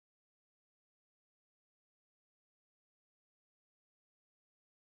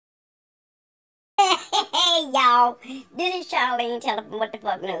Hey y'all, this is Charlene telling what the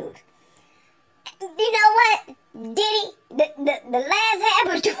fuck news. You know what, Diddy, the last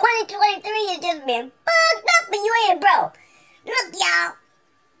half of 2023 has just been fucked up for you here, bro. Look, y'all,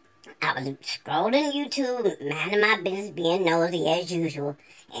 I was scrolling YouTube, minding my business, being nosy as usual,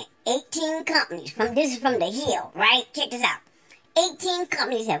 and 18 companies, this is from the Hill, right? Check this out. 18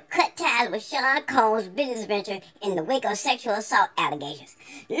 companies have cut ties with Sean Combs' business venture in the wake of sexual assault allegations.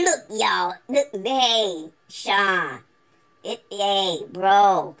 Look, y'all. Look, hey, Sean. Hey,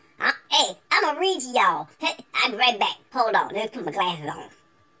 bro. Hey, I'm going to read to y'all. Hey, I'll be right back. Hold on. Let me put my glasses on.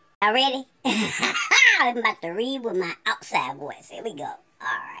 Y'all ready? I'm about to read with my outside voice. Here we go. All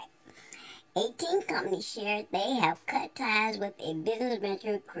right. 18 companies shared they have cut ties with a business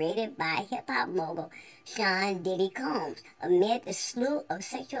venture created by hip-hop mogul Sean Diddy Combs amid the slew of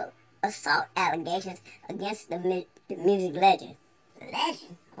sexual assault allegations against the music legend.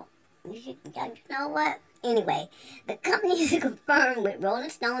 Legend? Oh, you know what? Anyway, the companies confirmed with Rolling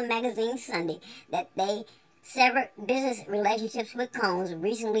Stone magazine Sunday that they severed business relationships with Combs'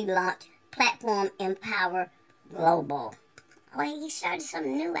 recently launched platform Empower Global. Oh, he started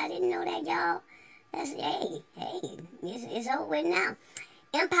something new. I didn't know that, y'all. It's over with now.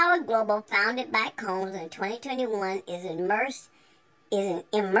 Empower Global, founded by Combs in 2021, is an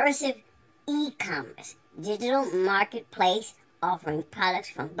immersive e-commerce digital marketplace offering products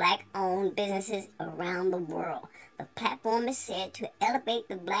from Black-owned businesses around the world. The platform is said to elevate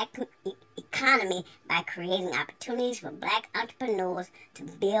the Black economy by creating opportunities for Black entrepreneurs to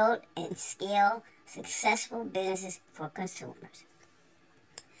build and scale successful businesses for consumers.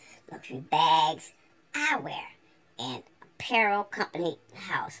 Luxury bags, eyewear, and apparel company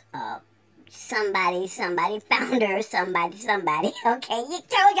house of somebody, founder, somebody. Okay, you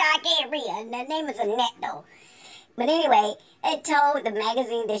told y'all I can't read. The name is Annette, though. But anyway, it told the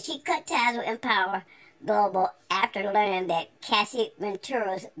magazine that she cut ties with Empower Global after learning that Cassie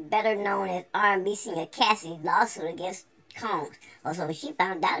Ventura's, better known as R&B singer Cassie, lawsuit against Combs. Also, when she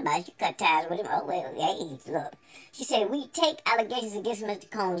found out about it, she cut ties with him. Oh, well, hey, look. She said, we take allegations against Mr.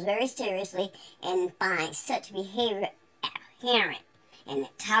 Combs very seriously and find such behavior abhorrent and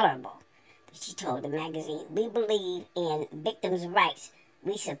intolerable. She told the magazine, we believe in victims' rights.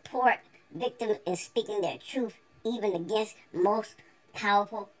 We support victims in speaking their truth, even against most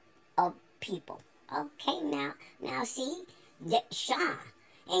powerful of people. Okay, now see, Sean.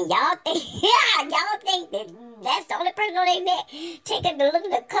 And y'all think, y'all think that that's the only person on the internet taking a look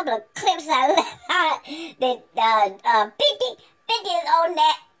at a couple of clips I left that 50 is on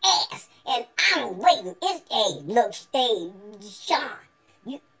that ass. And I'm waiting. Hey,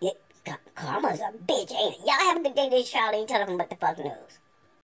 Sean. Karma's a bitch, ain't it? Y'all have a good day. This is Charlene telling them what the fuck news.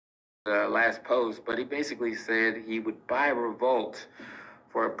 Last post, but he basically said he would buy Revolt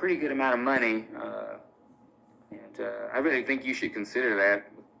for a pretty good amount of money. I really think you should consider that.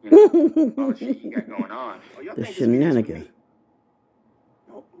 You know, all the shit you got going on. Oh, y'all think shenanigans.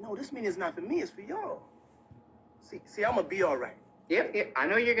 No, this meeting is not for me. It's for y'all. See, I'm gonna be all right. Yeah, I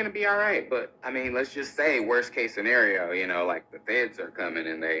know you're gonna be all right, but I mean, let's just say worst case scenario. You know, like the feds are coming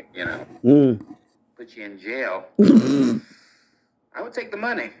and they, put you in jail. I would take the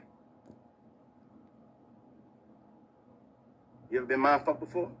money. You ever been mindfucked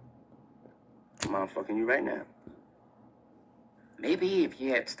before? I'm mindfucking you right now. Maybe if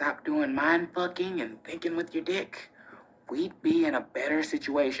you had stopped doing mind fucking and thinking with your dick, we'd be in a better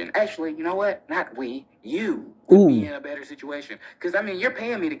situation. Actually, you know what? Not we. You would be in a better situation. Because, I mean, you're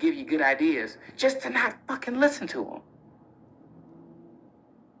paying me to give you good ideas just to not fucking listen to them.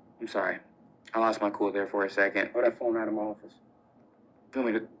 I'm sorry. I lost my cool there for a second. Throw that phone out of my office. You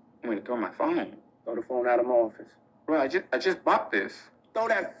want me to throw my phone? Throw the phone out of my office. Bro, I just bought this. Throw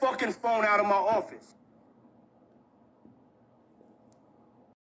that fucking phone out of my office.